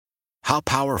How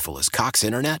powerful is Cox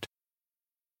Internet?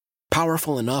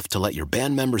 Powerful enough to let your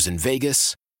band members in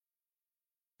Vegas,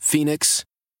 Phoenix,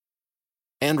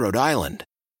 and Rhode Island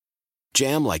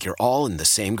jam like you're all in the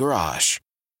same garage.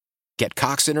 Get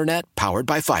Cox Internet powered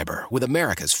by fiber with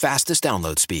America's fastest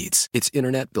download speeds. It's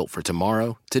internet built for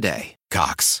tomorrow, today.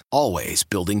 Cox, always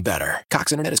building better.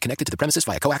 Cox Internet is connected to the premises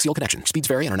via coaxial connection. Speeds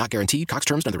vary and are not guaranteed. Cox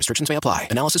terms and other restrictions may apply.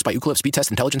 Analysis by Ookla Speed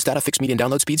Test Intelligence Data. Fixed median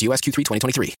download speeds. US Q3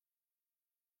 2023.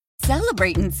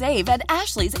 Celebrate and save at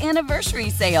Ashley's Anniversary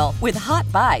Sale. With Hot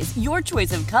Buys, your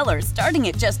choice of colors starting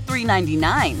at just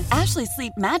 $3.99. Ashley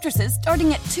Sleep mattresses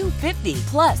starting at $2.50.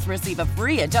 Plus, receive a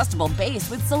free adjustable base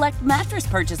with select mattress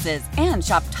purchases. And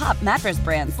shop top mattress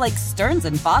brands like Stearns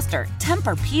 & Foster,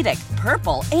 Tempur-Pedic,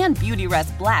 Purple, and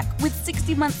Beautyrest Black with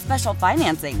 60-month special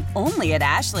financing. Only at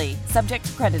Ashley. Subject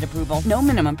to credit approval. No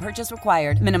minimum purchase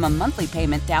required. Minimum monthly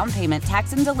payment, down payment,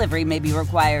 tax, and delivery may be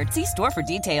required. See store for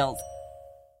details.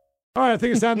 All right, I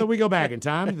think it's time that we go back in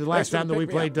time. The last time that we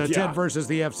played Ted versus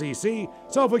the FCC.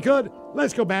 So if we could,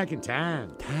 let's go back in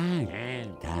time. Time.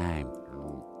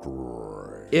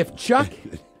 If Chuck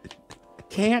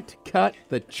can't cut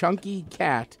the chunky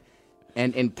cat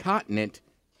and incontinent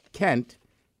Kent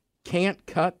can't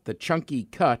cut the chunky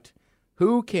cut,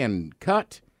 who can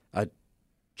cut a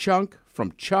chunk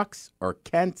from Chuck's or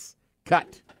Kent's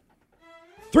cut?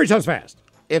 3 times fast.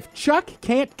 If Chuck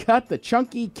can't cut the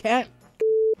chunky cat...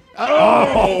 That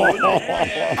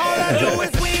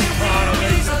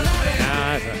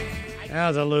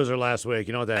was a loser last week.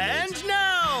 You know what that means. And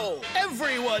now,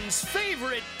 everyone's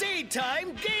favorite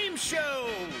daytime game show,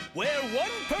 where one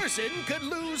person could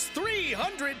lose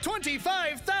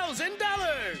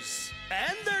 $325,000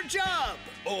 and their job,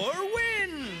 or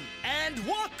win and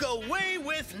walk away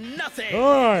with nothing.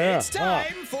 Oh, yeah. It's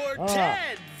time for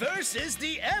Ted versus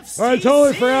the FCC. I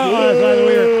totally forgot last night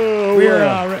we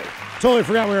were totally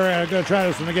forgot we were going to try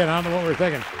this one again. I don't know what we were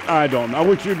thinking. I don't. I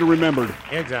wish you'd have remembered.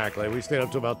 Exactly. We stayed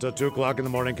up to about 2 o'clock in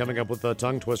the morning coming up with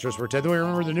tongue twisters for Ted. Then we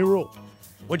remember the new rule,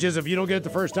 which is if you don't get it the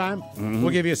first time, we'll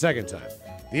give you a second time.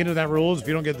 The end of that rule is if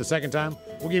you don't get it the second time,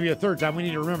 we'll give you a third time. We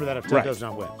need to remember that if Ted does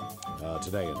not win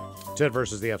today in Ted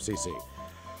versus the FCC.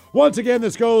 Once again,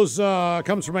 this comes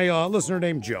from a listener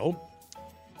named Joe,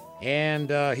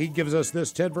 and he gives us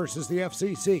this Ted versus the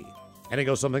FCC, and it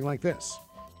goes something like this.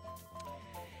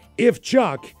 If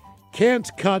Chuck can't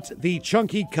cut the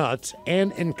chunky cut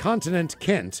and incontinent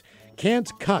Kent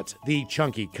can't cut the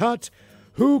chunky cut,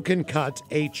 who can cut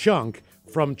a chunk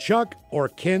from Chuck or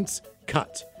Kent's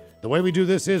cut? The way we do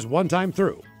this is 1 time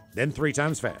through, then 3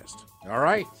 times fast. All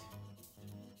right.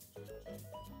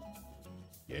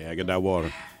 Yeah, I get that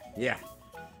water. Yeah.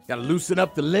 Got to loosen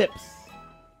up the lips.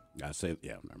 I said,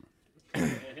 yeah, remember.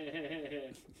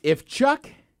 If Chuck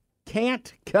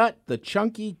can't cut the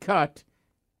chunky cut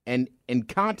and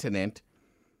incontinent,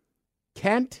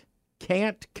 Kent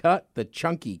can't cut the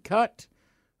chunky cut,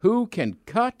 who can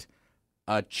cut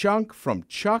a chunk from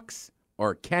Chuck's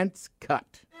or Kent's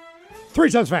cut? 3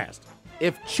 times fast.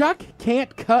 If Chuck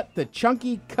can't cut the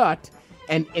chunky cut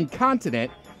and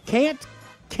incontinent, Kent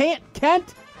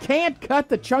cut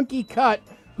the chunky cut,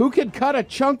 who can cut a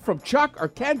chunk from Chuck or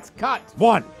Kent's cut?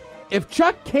 1. If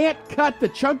Chuck can't cut the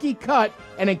chunky cut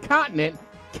and incontinent,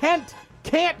 Kent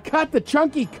can't cut the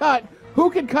chunky cut, who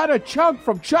can cut a chunk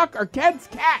from Chuck or Kent's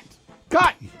cat?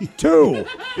 Cut. 2.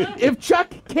 If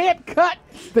Chuck can't cut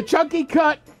the chunky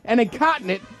cut and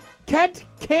incontinent, Kent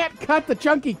can't cut the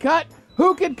chunky cut,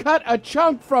 who can cut a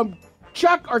chunk from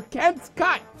Chuck or Kent's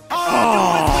cut?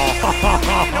 I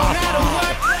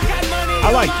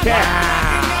like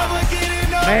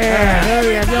that. Man,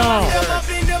 there you go.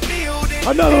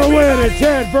 Another win at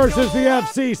Ted versus the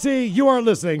FCC. You are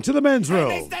listening to the Men's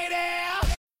Room.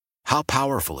 How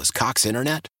powerful is Cox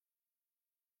Internet?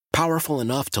 Powerful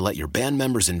enough to let your band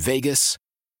members in Vegas,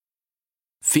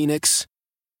 Phoenix,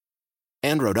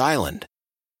 and Rhode Island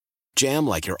jam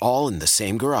like you're all in the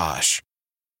same garage.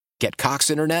 Get Cox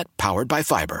Internet powered by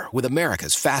fiber with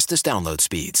America's fastest download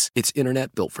speeds. It's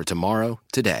internet built for tomorrow,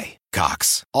 today.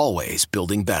 Cox, always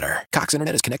building better. Cox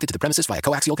Internet is connected to the premises via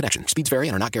coaxial connection. Speeds vary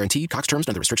and are not guaranteed. Cox terms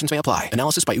and other restrictions may apply.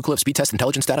 Analysis by Ookla Speed Test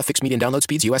Intelligence Data. Fixed median download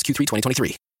speeds. US Q3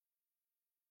 2023.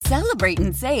 Celebrate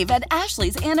and save at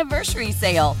Ashley's Anniversary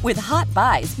Sale. With Hot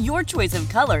Buys, your choice of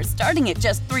colors starting at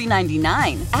just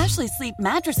 $3.99. Ashley Sleep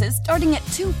mattresses starting at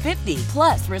 $2.50.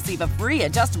 Plus, receive a free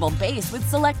adjustable base with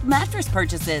select mattress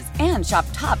purchases. And shop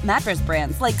top mattress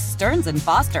brands like Stearns &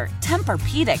 Foster,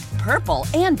 Tempur-Pedic, Purple,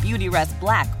 and Beautyrest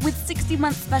Black with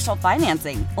 60-month special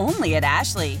financing. Only at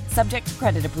Ashley. Subject to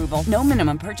credit approval. No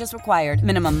minimum purchase required.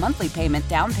 Minimum monthly payment,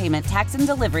 down payment, tax, and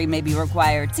delivery may be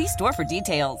required. See store for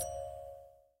details.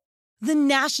 The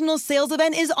national sales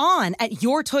event is on at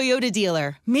your Toyota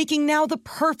dealer, making now the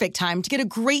perfect time to get a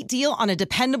great deal on a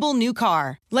dependable new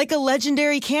car. Like a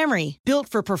legendary Camry, built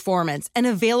for performance and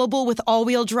available with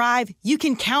all-wheel drive, you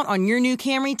can count on your new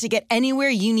Camry to get anywhere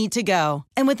you need to go.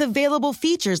 And with available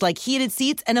features like heated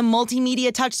seats and a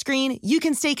multimedia touchscreen, you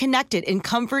can stay connected in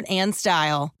comfort and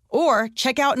style. Or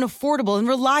check out an affordable and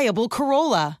reliable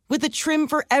Corolla with a trim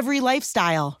for every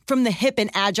lifestyle. From the hip and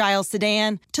agile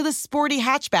sedan to the sporty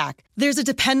hatchback, there's a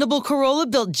dependable Corolla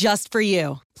built just for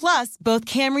you. Plus, both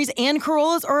Camrys and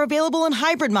Corollas are available in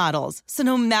hybrid models, so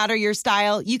no matter your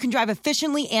style, you can drive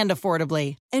efficiently and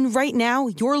affordably. And right now,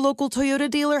 your local Toyota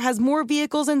dealer has more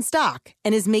vehicles in stock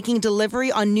and is making delivery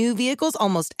on new vehicles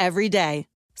almost every day.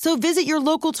 So visit your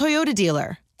local Toyota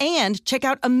dealer. And check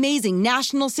out amazing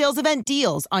national sales event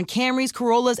deals on Camrys,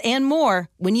 Corollas, and more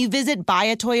when you visit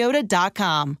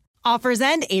buyatoyota.com. Offers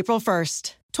end April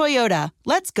 1st. Toyota,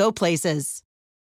 let's go places.